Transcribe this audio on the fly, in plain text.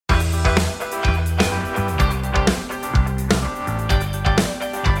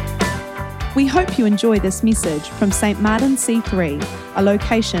hope you enjoy this message from St. Martin C3, a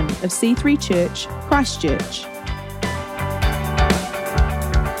location of C3 Church, Christchurch.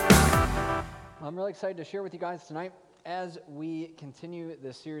 I'm really excited to share with you guys tonight as we continue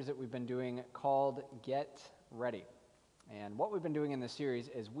this series that we've been doing called Get Ready. And what we've been doing in this series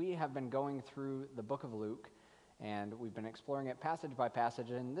is we have been going through the book of Luke, and we've been exploring it passage by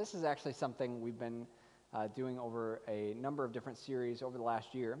passage, and this is actually something we've been doing over a number of different series over the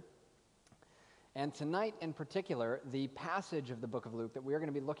last year. And tonight in particular, the passage of the book of Luke that we're going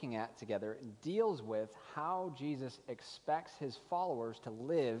to be looking at together deals with how Jesus expects his followers to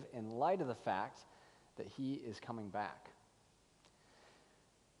live in light of the fact that he is coming back.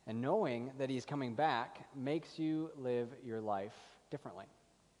 And knowing that he's coming back makes you live your life differently.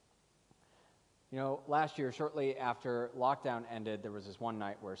 You know, last year, shortly after lockdown ended, there was this one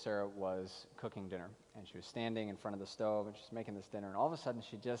night where Sarah was cooking dinner, and she was standing in front of the stove, and she's making this dinner, and all of a sudden,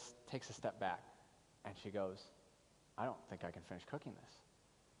 she just takes a step back, and she goes, "I don't think I can finish cooking this."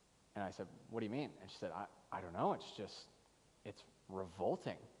 And I said, "What do you mean?" And she said, I don't know, it's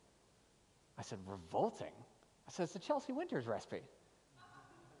revolting. I said, "Revolting?" I said, "It's the Chelsea Winters recipe.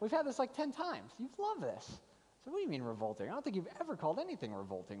 We've had this like 10 times. You've loved this." I said, "What do you mean revolting? I don't think you've ever called anything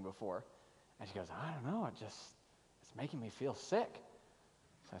revolting before." And she goes, "I don't know, it's making me feel sick."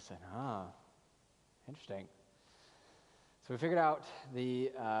 So I said, interesting. So we figured out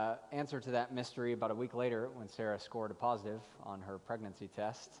the answer to that mystery about a week later when Sarah scored a positive on her pregnancy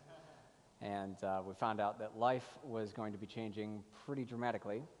test. And we found out that life was going to be changing pretty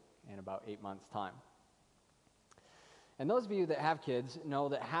dramatically in about 8 months' time. And those of you that have kids know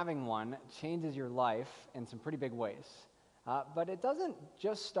that having one changes your life in some pretty big ways. But it doesn't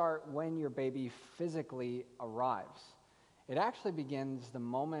just start when your baby physically arrives. It actually begins the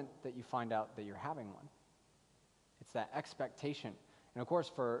moment that you find out that you're having one. It's that expectation. And of course,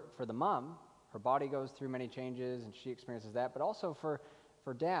 for the mom, her body goes through many changes and she experiences that. But also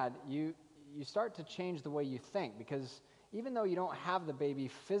for dad, you start to change the way you think, because even though you don't have the baby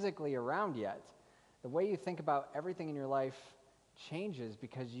physically around yet, the way you think about everything in your life changes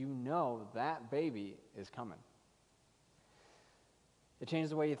because you know that baby is coming. It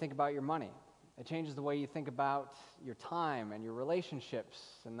changes the way you think about your money. It changes the way you think about your time and your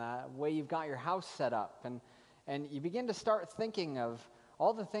relationships and the way you've got your house set up. And you begin to start thinking of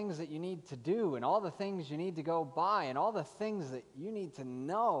all the things that you need to do and all the things you need to go buy and all the things that you need to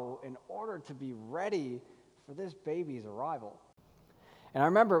know in order to be ready for this baby's arrival. And I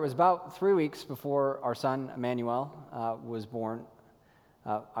remember it was about 3 weeks before our son, Emmanuel, was born.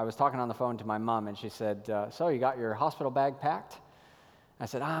 I was talking on the phone to my mom, and she said, "So you got your hospital bag packed?" I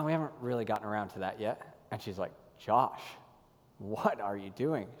said, "We haven't really gotten around to that yet." And she's like, "Josh, what are you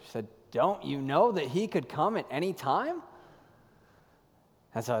doing?" She said, "Don't you know that he could come at any time?"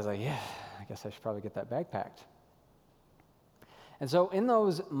 And so I was like, "Yeah, I guess I should probably get that bag packed." And so in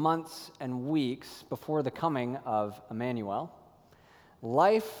those months and weeks before the coming of Emmanuel,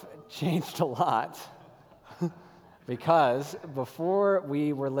 life changed a lot because before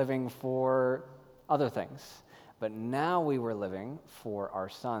we were living for other things, but now we were living for our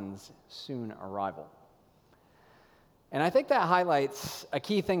son's soon arrival. And I think that highlights a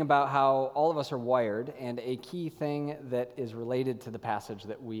key thing about how all of us are wired, and a key thing that is related to the passage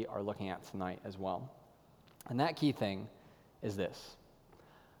that we are looking at tonight as well. And that key thing is this: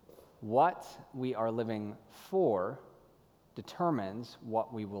 what we are living for determines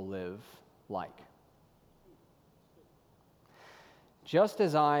what we will live like. Just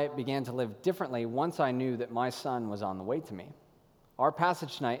as I began to live differently once I knew that my son was on the way to me, our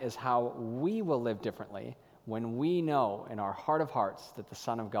passage tonight is how we will live differently when we know in our heart of hearts that the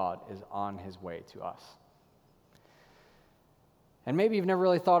Son of God is on his way to us. And maybe you've never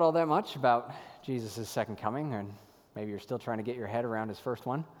really thought all that much about Jesus' second coming, and maybe you're still trying to get your head around his first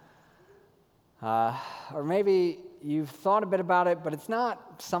one. Or maybe you've thought a bit about it, but it's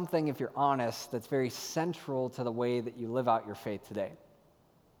not something, if you're honest, that's very central to the way that you live out your faith today.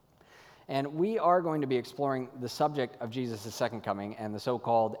 And we are going to be exploring the subject of Jesus' second coming and the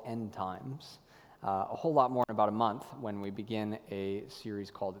so-called end times a whole lot more in about a month when we begin a series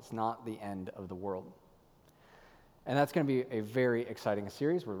called It's Not the End of the World. And that's going to be a very exciting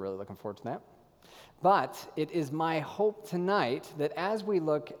series. We're really looking forward to that. But it is my hope tonight that as we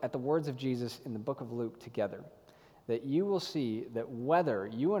look at the words of Jesus in the book of Luke together, that you will see that whether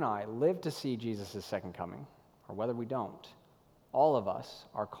you and I live to see Jesus' second coming, or whether we don't, all of us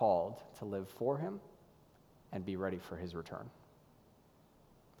are called to live for him and be ready for his return.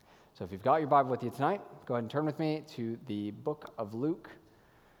 So if you've got your Bible with you tonight, go ahead and turn with me to the book of Luke,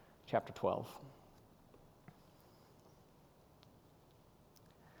 chapter 12.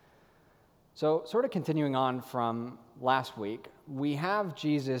 So, sort of continuing on from last week, we have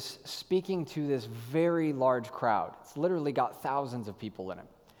Jesus speaking to this very large crowd. It's literally got thousands of people in it.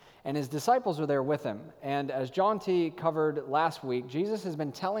 And his disciples are there with him. And as John T. covered last week, Jesus has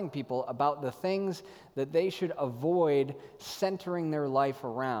been telling people about the things that they should avoid centering their life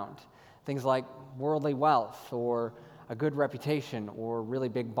around. Things like worldly wealth, or a good reputation, or really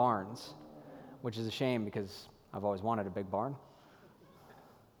big barns, which is a shame because I've always wanted a big barn.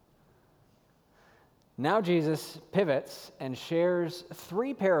 Now Jesus pivots and shares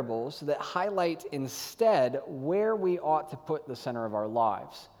 3 parables that highlight instead where we ought to put the center of our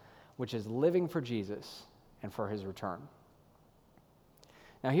lives, which is living for Jesus and for his return.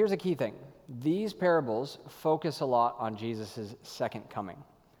 Now here's a key thing. These parables focus a lot on Jesus' second coming.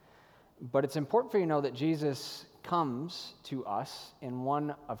 But it's important for you to know that Jesus comes to us in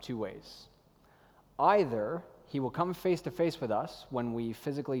one of 2 ways. Either he will come face to face with us when we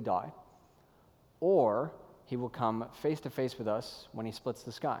physically die, or he will come face to face with us when he splits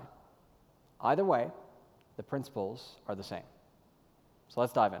the sky. Either way, the principles are the same. So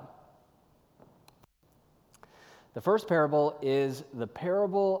let's dive in. The first parable is the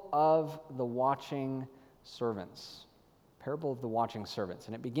parable of the watching servants. Parable of the watching servants.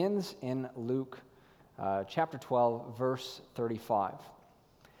 And it begins in Luke chapter 12, verse 35.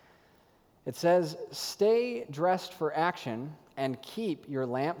 It says, "Stay dressed for action and keep your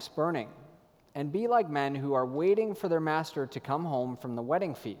lamps burning, and be like men who are waiting for their master to come home from the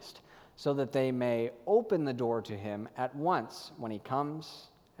wedding feast, so that they may open the door to him at once when he comes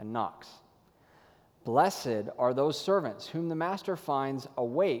and knocks. Blessed are those servants whom the master finds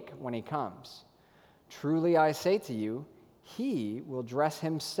awake when he comes. Truly I say to you, he will dress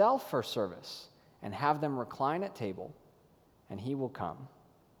himself for service and have them recline at table, and he will come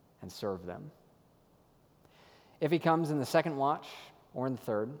and serve them. If he comes in the second watch or in the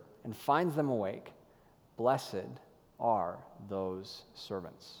third and finds them awake, blessed are those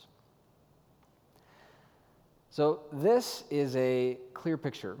servants." So this is a clear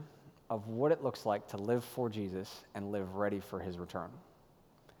picture of what it looks like to live for Jesus and live ready for his return.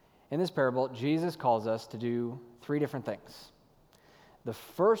 In this parable, Jesus calls us to do 3 different things. The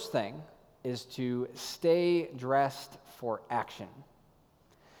first thing is to stay dressed for action.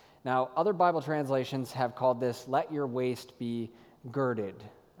 Now, other Bible translations have called this, "let your waist be girded,"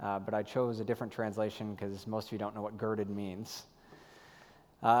 but I chose a different translation because most of you don't know what girded means.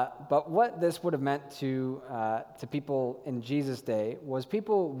 But what this would have meant to people in Jesus' day was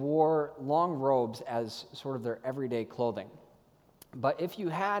people wore long robes as sort of their everyday clothing. But if you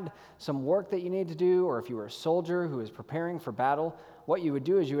had some work that you needed to do, or if you were a soldier who was preparing for battle, what you would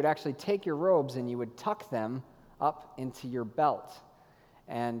do is you would actually take your robes and you would tuck them up into your belt.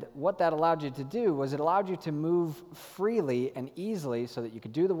 And what that allowed you to do was it allowed you to move freely and easily so that you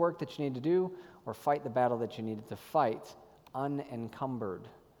could do the work that you needed to do or fight the battle that you needed to fight unencumbered.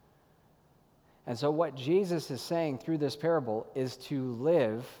 And so what Jesus is saying through this parable is to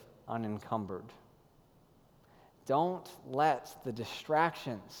live unencumbered. Don't let the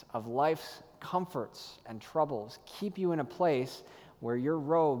distractions of life's comforts and troubles keep you in a place where your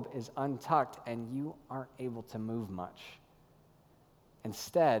robe is untucked and you aren't able to move much.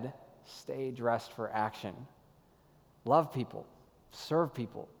 Instead, stay dressed for action. Love people, serve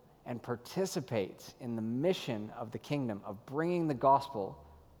people, and participate in the mission of the kingdom of bringing the gospel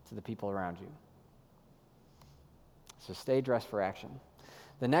to the people around you. So stay dressed for action.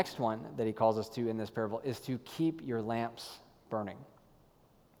 The next one that he calls us to in this parable is to keep your lamps burning.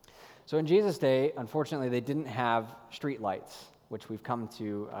 So in Jesus' day, unfortunately, they didn't have street lights, which we've come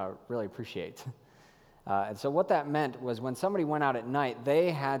to really appreciate. And so what that meant was when somebody went out at night,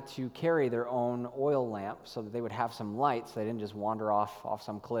 they had to carry their own oil lamp so that they would have some light so they didn't just wander off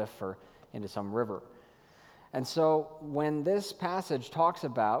some cliff or into some river. And so when this passage talks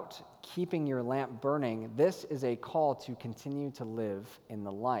about keeping your lamp burning, this is a call to continue to live in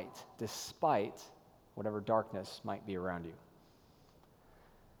the light despite whatever darkness might be around you.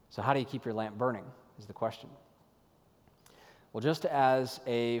 So how do you keep your lamp burning is the question. Well, just as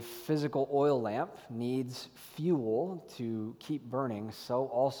a physical oil lamp needs fuel to keep burning, so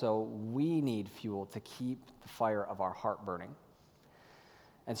also we need fuel to keep the fire of our heart burning.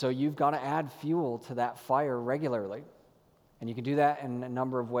 And so you've got to add fuel to that fire regularly. And you can do that in a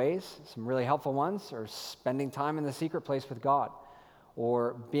number of ways. Some really helpful ones are spending time in the secret place with God,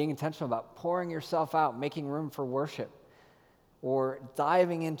 or being intentional about pouring yourself out, making room for worship, or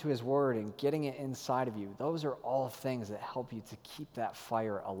diving into his word and getting it inside of you. Those are all things that help you to keep that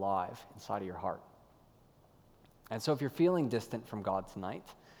fire alive inside of your heart. And so if you're feeling distant from God tonight,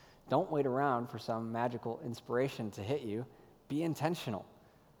 don't wait around for some magical inspiration to hit you. Be intentional.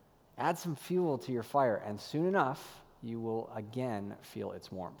 Add some fuel to your fire, and soon enough, you will again feel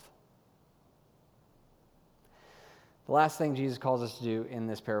its warmth. The last thing Jesus calls us to do in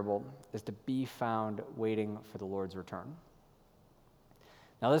this parable is to be found waiting for the Lord's return.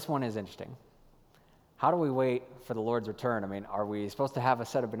 Now, this one is interesting. How do we wait for the Lord's return? I mean, are we supposed to have a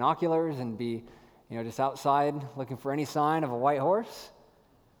set of binoculars and be, just outside looking for any sign of a white horse?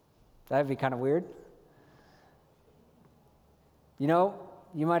 That'd be kind of weird.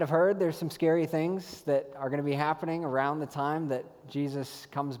 You might have heard there's some scary things that are going to be happening around the time that Jesus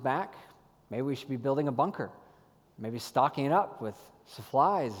comes back. Maybe we should be building a bunker. Maybe stocking it up with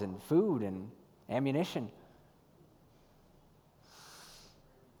supplies and food and ammunition.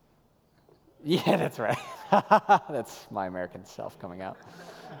 Yeah, that's right. That's my American self coming out.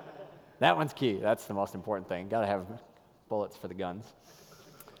 That one's key. That's the most important thing. Got to have bullets for the guns.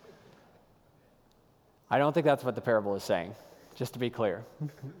 I don't think that's what the parable is saying, just to be clear.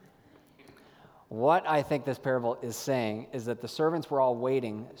 What I think this parable is saying is that the servants were all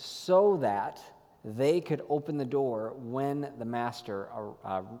waiting so that they could open the door when the master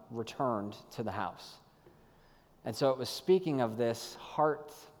returned to the house. And so it was speaking of this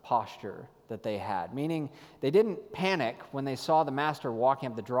heart posture that they had, meaning they didn't panic when they saw the master walking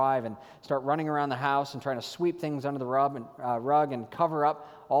up the drive and start running around the house and trying to sweep things under the rug and cover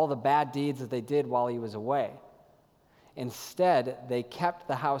up all the bad deeds that they did while he was away. Instead, they kept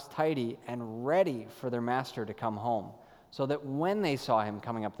the house tidy and ready for their master to come home, so that when they saw him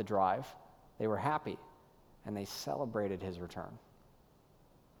coming up the drive, they were happy and they celebrated his return.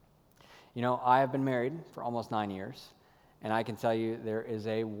 I have been married for almost 9 years, and I can tell you there is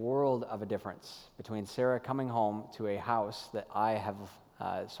a world of a difference between Sarah coming home to a house that I have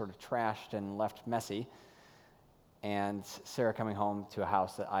sort of trashed and left messy, and Sarah coming home to a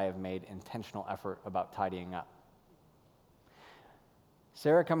house that I have made intentional effort about tidying up.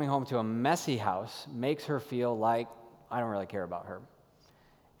 Sarah coming home to a messy house makes her feel like I don't really care about her.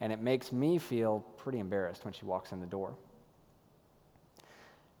 And it makes me feel pretty embarrassed when she walks in the door.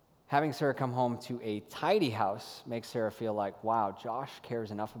 Having Sarah come home to a tidy house makes Sarah feel like, wow, Josh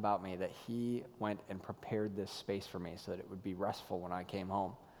cares enough about me that he went and prepared this space for me so that it would be restful when I came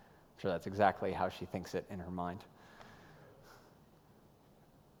home. I'm sure that's exactly how she thinks it in her mind.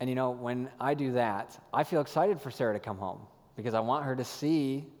 And when I do that, I feel excited for Sarah to come home because I want her to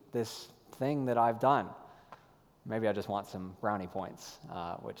see this thing that I've done. Maybe I just want some brownie points,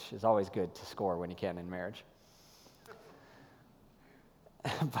 which is always good to score when you can in marriage.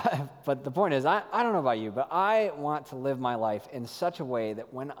 But the point is, I don't know about you, but I want to live my life in such a way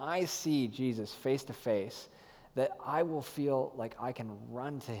that when I see Jesus face to face, that I will feel like I can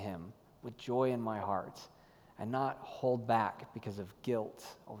run to him with joy in my heart and not hold back because of guilt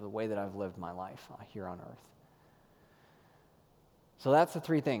over the way that I've lived my life here on earth. So that's the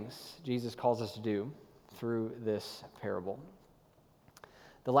three things Jesus calls us to do through this parable.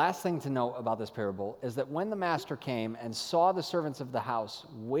 The last thing to note about this parable is that when the master came and saw the servants of the house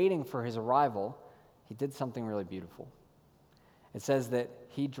waiting for his arrival, he did something really beautiful. It says that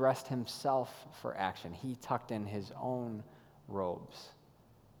he dressed himself for action. He tucked in his own robes,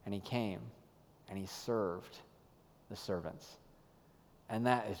 and he came and he served the servants. And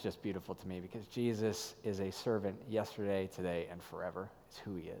that is just beautiful to me because Jesus is a servant yesterday, today, and forever. It's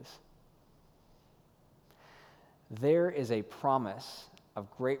who he is. There is a promise of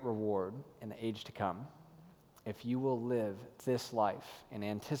great reward in the age to come if you will live this life in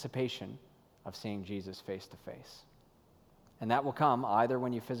anticipation of seeing Jesus face to face. And that will come either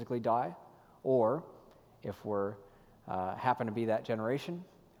when you physically die, or if we're happen to be that generation,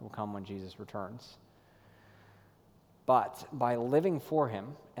 it will come when Jesus returns. But by living for him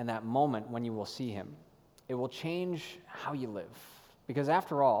in that moment when you will see him, it will change how you live. Because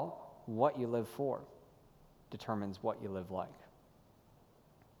after all, what you live for determines what you live like.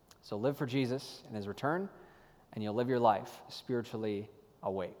 So live for Jesus and his return, and you'll live your life spiritually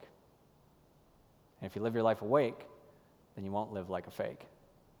awake. And if you live your life awake, then you won't live like a fake.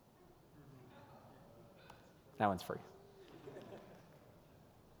 That one's free.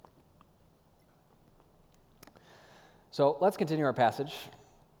 So let's continue our passage.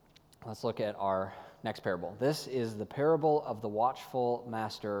 Let's look at our next parable. This is the parable of the watchful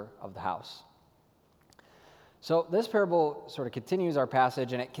master of the house. So this parable sort of continues our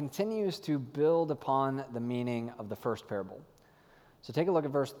passage, and it continues to build upon the meaning of the first parable. So take a look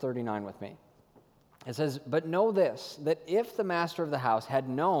at verse 39 with me. It says, "But know this, that if the master of the house had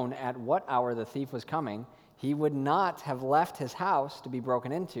known at what hour the thief was coming, he would not have left his house to be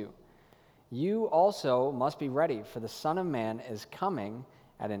broken into. You also must be ready, for the Son of Man is coming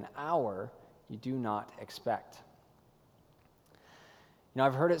at an hour you do not expect."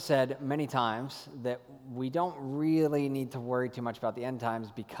 I've heard it said many times that we don't really need to worry too much about the end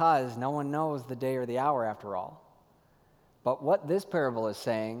times because no one knows the day or the hour after all. But what this parable is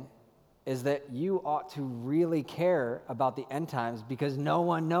saying is that you ought to really care about the end times because no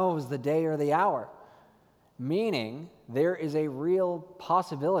one knows the day or the hour. Meaning, there is a real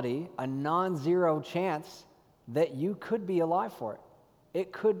possibility, a non-zero chance that you could be alive for it.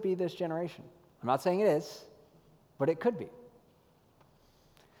 It could be this generation. I'm not saying it is, but it could be.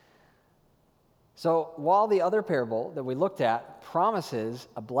 So while the other parable that we looked at promises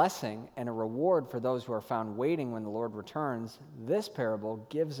a blessing and a reward for those who are found waiting when the Lord returns, this parable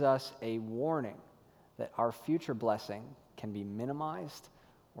gives us a warning that our future blessing can be minimized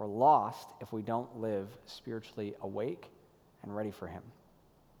or lost if we don't live spiritually awake and ready for Him.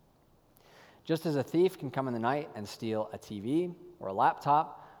 Just as a thief can come in the night and steal a TV or a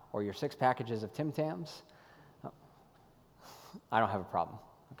laptop or your 6 packages of Tim Tams, I don't have a problem,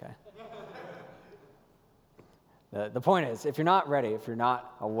 okay? The point is, if you're not ready, if you're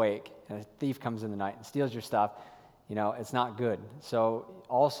not awake, and a thief comes in the night and steals your stuff, it's not good. So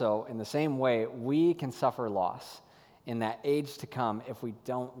also, in the same way, we can suffer loss in that age to come if we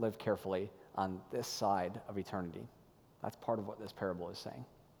don't live carefully on this side of eternity. That's part of what this parable is saying.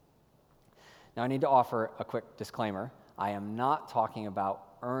 Now, I need to offer a quick disclaimer. I am not talking about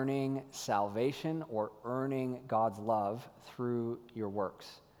earning salvation or earning God's love through your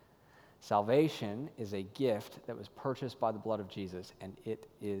works. Salvation is a gift that was purchased by the blood of Jesus, and it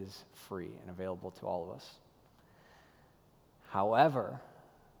is free and available to all of us. However,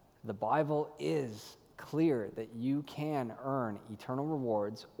 the Bible is clear that you can earn eternal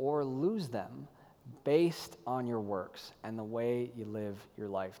rewards or lose them based on your works and the way you live your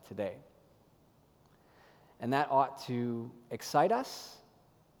life today. And that ought to excite us,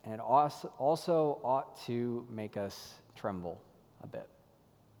 and it also ought to make us tremble a bit.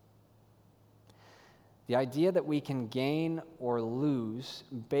 The idea that we can gain or lose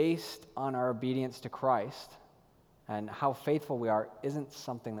based on our obedience to Christ and how faithful we are isn't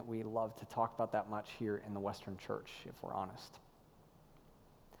something that we love to talk about that much here in the Western church, if we're honest.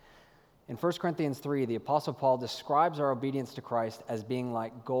 In 1 Corinthians 3, the Apostle Paul describes our obedience to Christ as being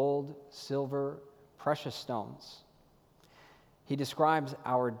like gold, silver, precious stones. He describes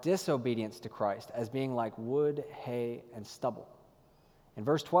our disobedience to Christ as being like wood, hay, and stubble. In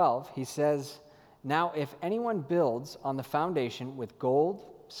verse 12, he says, "Now if anyone builds on the foundation with gold,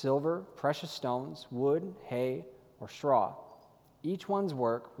 silver, precious stones, wood, hay, or straw, each one's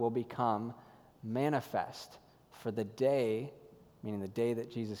work will become manifest, for the day," meaning the day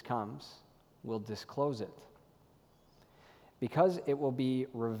that Jesus comes, "will disclose it. Because it will be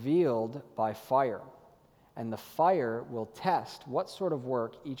revealed by fire, and the fire will test what sort of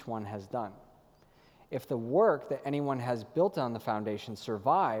work each one has done. If the work that anyone has built on the foundation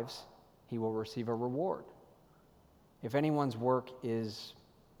survives, he will receive a reward. If anyone's work is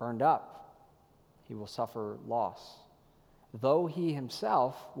burned up, he will suffer loss, though he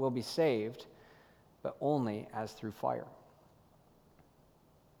himself will be saved, but only as through fire."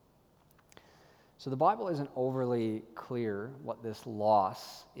 So the Bible isn't overly clear what this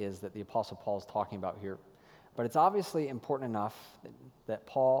loss is that the Apostle Paul is talking about here, but it's obviously important enough that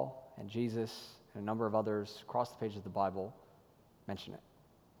Paul and Jesus and a number of others across the pages of the Bible mention it.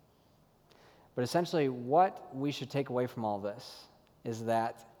 But essentially, what we should take away from all this is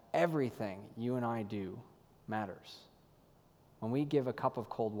that everything you and I do matters. When we give a cup of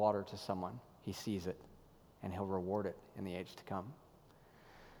cold water to someone, he sees it, and he'll reward it in the age to come.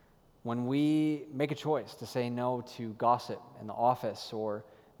 When we make a choice to say no to gossip in the office or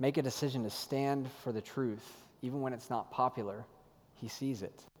make a decision to stand for the truth, even when it's not popular, he sees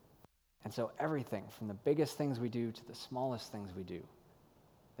it. And so everything, from the biggest things we do to the smallest things we do,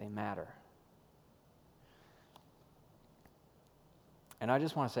 they matter. And I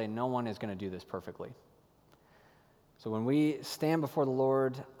just want to say, no one is going to do this perfectly. So when we stand before the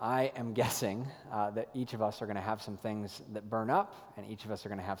Lord, I am guessing that each of us are going to have some things that burn up, and each of us are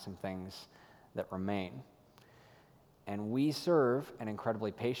going to have some things that remain. And we serve an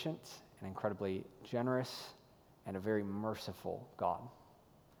incredibly patient, an incredibly generous, and a very merciful God.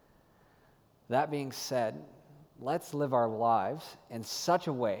 That being said, let's live our lives in such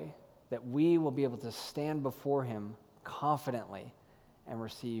a way that we will be able to stand before Him confidently and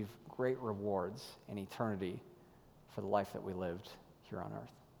receive great rewards in eternity for the life that we lived here on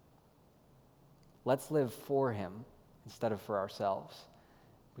earth. Let's live for Him instead of for ourselves,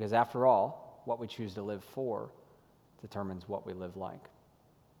 because after all, what we choose to live for determines what we live like.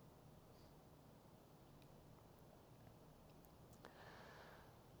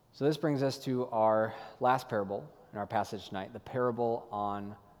 So this brings us to our last parable, in our passage tonight, the parable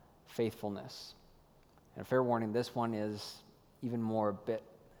on faithfulness. And fair warning, this one is even more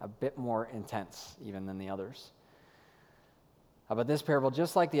a bit more intense even than the others. But this parable,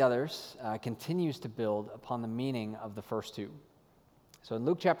 just like the others, continues to build upon the meaning of the first two. So in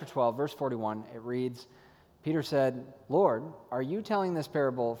Luke chapter 12, verse 41, it reads, Peter said, "Lord, are you telling this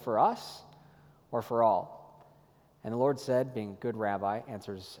parable for us or for all?" And the Lord said, being a good rabbi,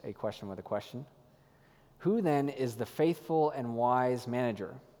 answers a question with a question, "Who then is the faithful and wise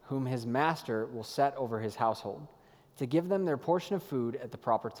manager, whom his master will set over his household, to give them their portion of food at the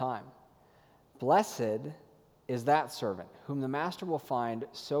proper time? Blessed is that servant, whom the master will find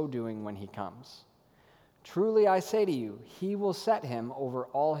so doing when he comes. Truly I say to you, he will set him over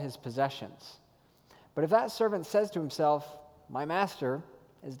all his possessions. But if that servant says to himself, 'My master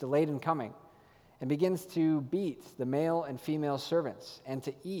is delayed in coming,' and begins to beat the male and female servants, and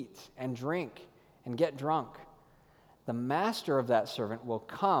to eat and drink and get drunk, the master of that servant will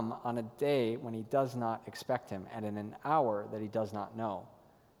come on a day when he does not expect him, and in an hour that he does not know,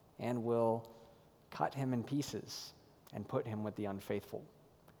 and will cut him in pieces and put him with the unfaithful.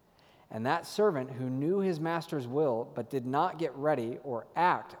 And that servant who knew his master's will but did not get ready or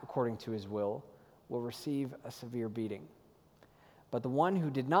act according to his will receive a severe beating. But the one who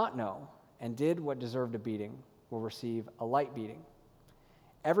did not know and did what deserved a beating will receive a light beating.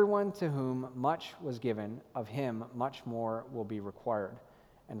 Everyone to whom much was given, of him much more will be required.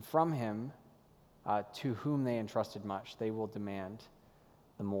 And from him to whom they entrusted much, they will demand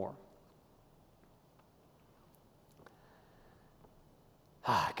the more."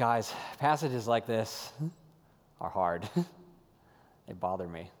 Guys, passages like this are hard. They bother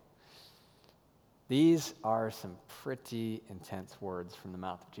me. These are some pretty intense words from the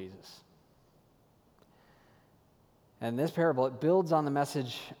mouth of Jesus. And this parable, it builds on the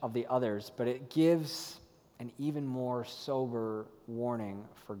message of the others, but it gives an even more sober warning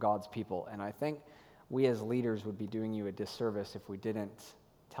for God's people. And I think we as leaders would be doing you a disservice if we didn't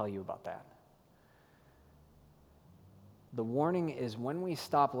tell you about that. The warning is when we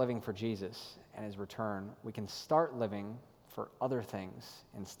stop living for Jesus and his return, we can start living for other things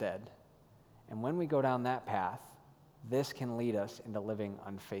instead. And when we go down that path, this can lead us into living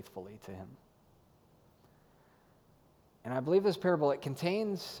unfaithfully to him. And I believe this parable, it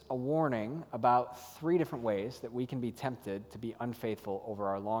contains a warning about 3 different ways that we can be tempted to be unfaithful over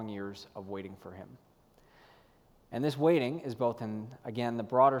our long years of waiting for him. And this waiting is both in, again, the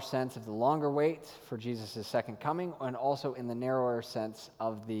broader sense of the longer wait for Jesus' second coming, and also in the narrower sense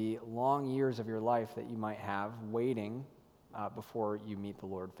of the long years of your life that you might have waiting before you meet the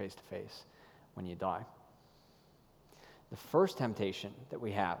Lord face to face when you die. The first temptation that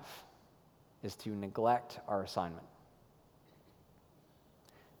we have is to neglect our assignment.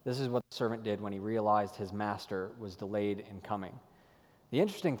 This is what the servant did when he realized his master was delayed in coming. The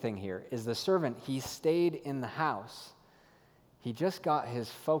interesting thing here is the servant, he stayed in the house. He just got his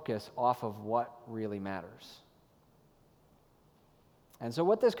focus off of what really matters. And so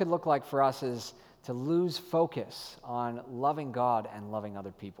what this could look like for us is to lose focus on loving God and loving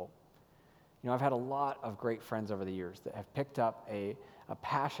other people. You know, I've had a lot of great friends over the years that have picked up a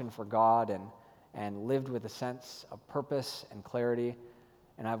passion for God and lived with a sense of purpose and clarity.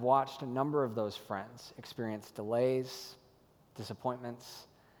 And I've watched a number of those friends experience delays, disappointments,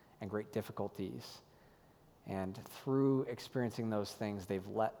 and great difficulties. And through experiencing those things, they've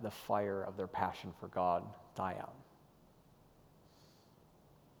let the fire of their passion for God die out.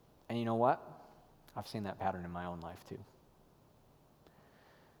 And you know what? I've seen that pattern in my own life too.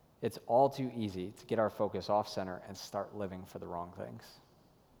 It's all too easy to get our focus off center and start living for the wrong things.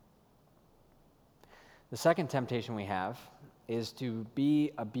 The second temptation we have is to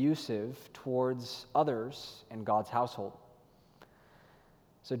be abusive towards others in God's household.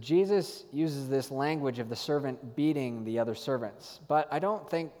 So Jesus uses this language of the servant beating the other servants, but I don't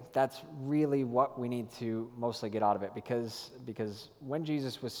think that's really what we need to mostly get out of it, because when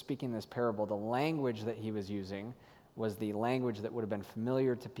Jesus was speaking this parable, the language that he was using was the language that would have been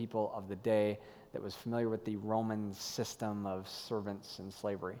familiar to people of the day, that was familiar with the Roman system of servants and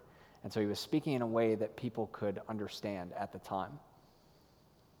slavery. And so he was speaking in a way that people could understand at the time.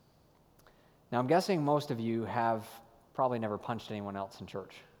 Now, I'm guessing most of you have probably never punched anyone else in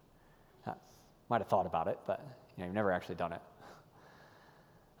church. Might have thought about it, but you've never actually done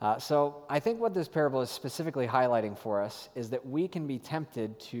it. So I think what this parable is specifically highlighting for us is that we can be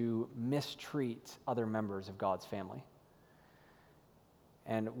tempted to mistreat other members of God's family.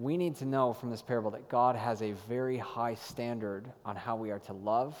 And we need to know from this parable that God has a very high standard on how we are to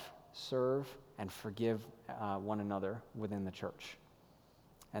love, serve, and forgive one another within the church.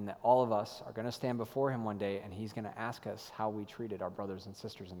 and that all of us are going to stand before him one day, and he's going to ask us how we treated our brothers and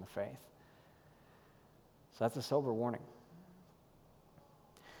sisters in the faith. So that's a sober warning.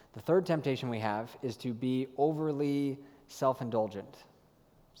 The third temptation we have is to be overly self-indulgent.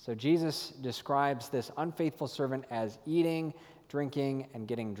 So Jesus describes this unfaithful servant as eating, drinking, and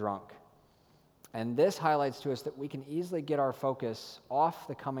getting drunk. And this highlights to us that we can easily get our focus off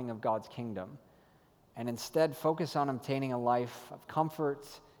the coming of God's kingdom and instead focus on obtaining a life of comfort,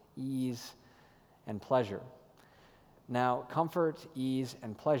 ease, and pleasure. Now, comfort, ease,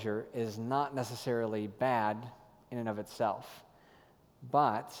 and pleasure is not necessarily bad in and of itself,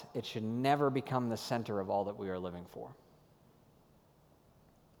 but it should never become the center of all that we are living for.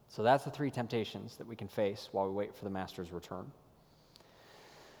 So that's the three temptations that we can face while we wait for the master's return.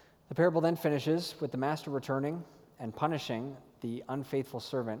 The parable then finishes with the master returning and punishing the unfaithful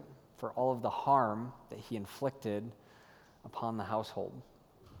servant for all of the harm that he inflicted upon the household.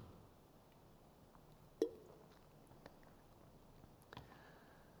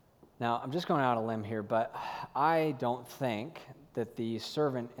 Now, I'm just going out on a limb here, but I don't think that the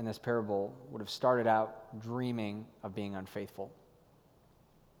servant in this parable would have started out dreaming of being unfaithful.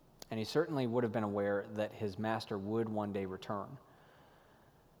 And he certainly would have been aware that his master would one day return.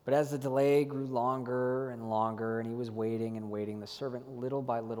 But as the delay grew longer and longer, and he was waiting and waiting, the servant little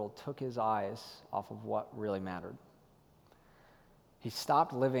by little took his eyes off of what really mattered. He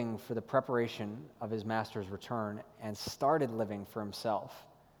stopped living for the preparation of his master's return and started living for himself.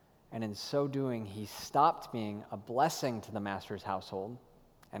 And in so doing, he stopped being a blessing to the master's household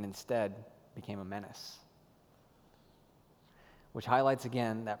and instead became a menace. Which highlights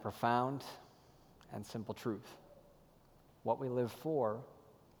again that profound and simple truth. What we live for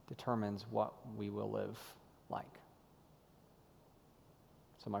determines what we will live like.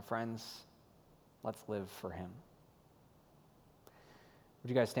 So my friends, let's live for him. Would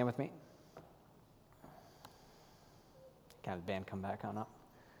you guys stand with me? Can the band come back on up?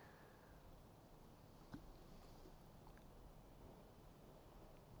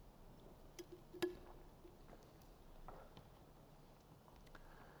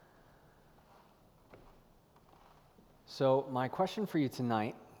 So my question for you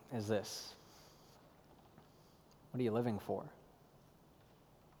tonight is this. What are you living for?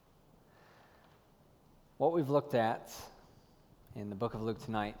 What we've looked at in the book of Luke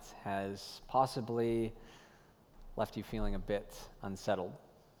tonight has possibly left you feeling a bit unsettled.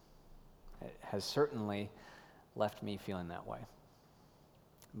 It has certainly left me feeling that way.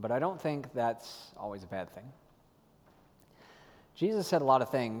 But I don't think that's always a bad thing. Jesus said a lot of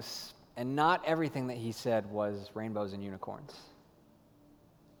things, and not everything that he said was rainbows and unicorns.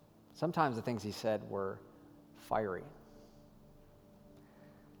 Sometimes the things he said were fiery.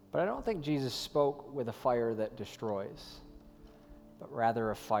 But I don't think Jesus spoke with a fire that destroys, but rather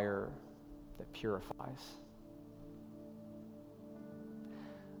a fire that purifies.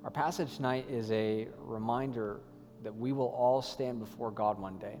 Our passage tonight is a reminder that we will all stand before God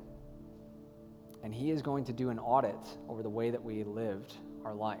one day. And he is going to do an audit over the way that we lived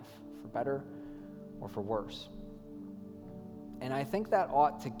our life, for better or for worse. And I think that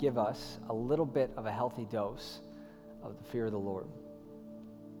ought to give us a little bit of a healthy dose of the fear of the Lord.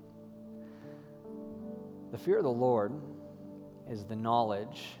 The fear of the Lord is the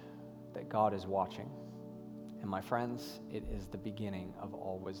knowledge that God is watching. And my friends, it is the beginning of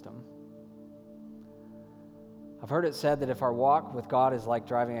all wisdom. I've heard it said that if our walk with God is like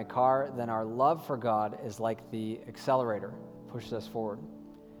driving a car, then our love for God is like the accelerator, pushes us forward.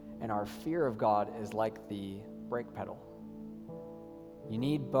 And our fear of God is like the brake pedal. You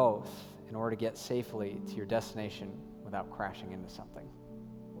need both in order to get safely to your destination without crashing into something.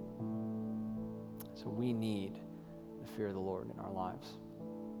 So we need the fear of the Lord in our lives.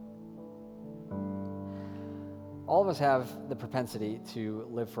 All of us have the propensity to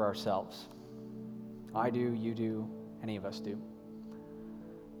live for ourselves. I do, you do, any of us do.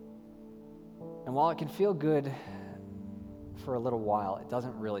 And while it can feel good for a little while, it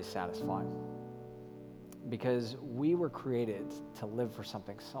doesn't really satisfy. Because we were created to live for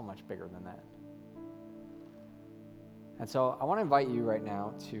something so much bigger than that. And so I want to invite you right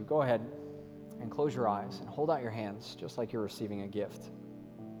now to go ahead and close your eyes and hold out your hands just like you're receiving a gift.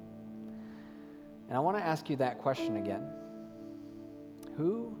 And I want to ask you that question again.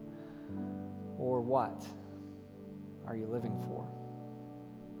 Who or what are you living for?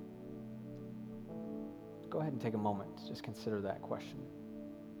 Go ahead and take a moment to just consider that question.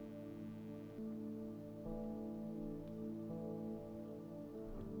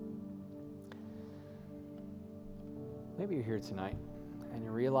 Maybe you're here tonight and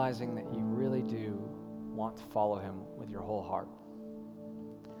you're realizing that you really do want to follow him with your whole heart.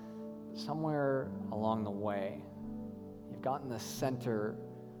 somewhere along the way, you've gotten the center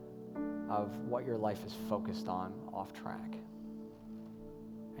of what your life is focused on off track.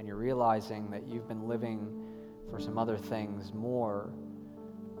 And you're realizing that you've been living for some other things more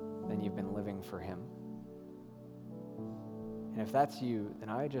than you've been living for Him. And if that's you, then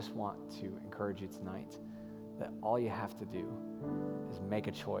I just want to encourage you tonight that all you have to do is make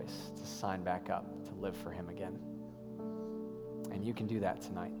a choice to sign back up, to live for Him again. And you can do that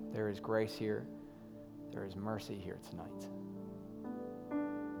tonight. There is grace here. There is mercy here tonight.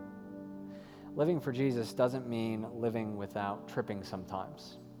 Living for Jesus doesn't mean living without tripping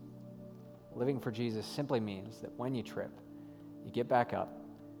sometimes. Living for Jesus simply means that when you trip, you get back up,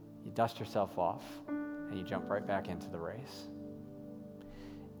 you dust yourself off, and you jump right back into the race.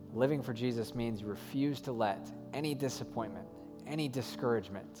 Living for Jesus means you refuse to let any disappointment, any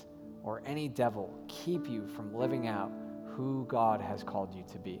discouragement, or any devil keep you from living out who God has called you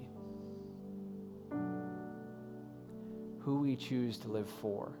to be. Who we choose to live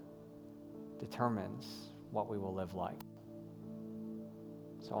for determines what we will live like.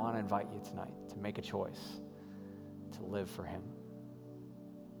 So I want to invite you tonight to make a choice to live for Him.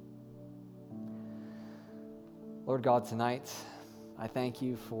 Lord God, tonight, I thank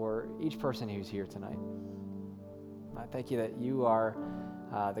you for each person who's here tonight. I thank you that you are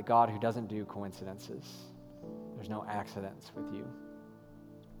the God who doesn't do coincidences. There's no accidents with you.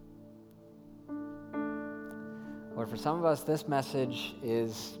 Lord, for some of us, this message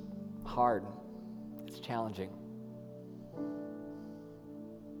is hard. It's challenging.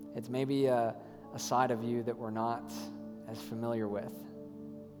 It's maybe a side of you that we're not as familiar with.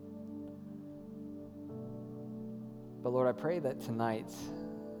 But Lord, I pray that tonight,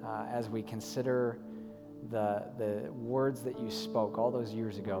 as we consider the words that you spoke all those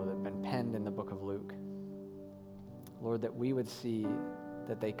years ago that have been penned in the book of Luke, Lord, that we would see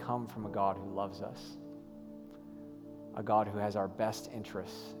that they come from a God who loves us, a God who has our best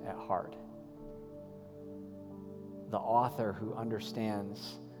interests at heart, the author who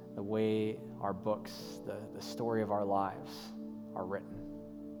understands the way our books, the story of our lives are written.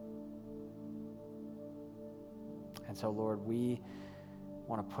 And so, Lord, we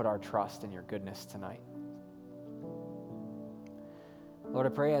want to put our trust in your goodness tonight. Lord, I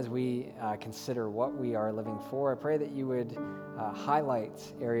pray as we consider what we are living for, I pray that you would highlight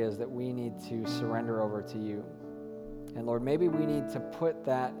areas that we need to surrender over to you. And Lord, maybe we need to put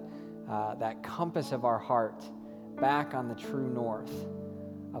that compass of our heart back on the true north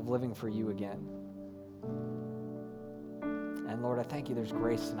of living for you again. And Lord, I thank you there's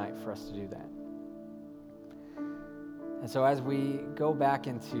grace tonight for us to do that. And so as we go back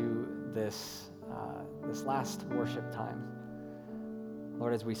into this last worship time,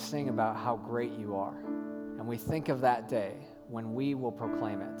 Lord, as we sing about how great you are, and we think of that day when we will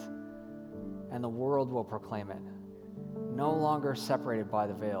proclaim it, and the world will proclaim it, no longer separated by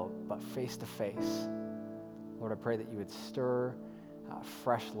the veil, but face to face. Lord, I pray that you would stir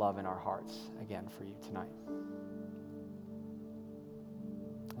fresh love in our hearts again for you tonight.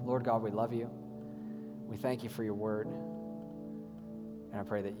 Lord God, we love you. We thank you for your word. And I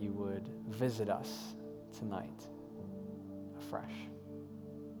pray that you would visit us tonight afresh.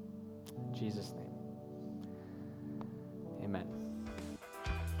 In Jesus' name, amen.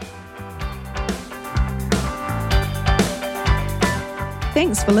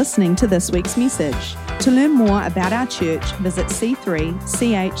 Thanks for listening to this week's message. To learn more about our church, visit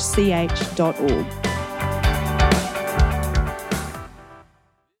c3chch.org.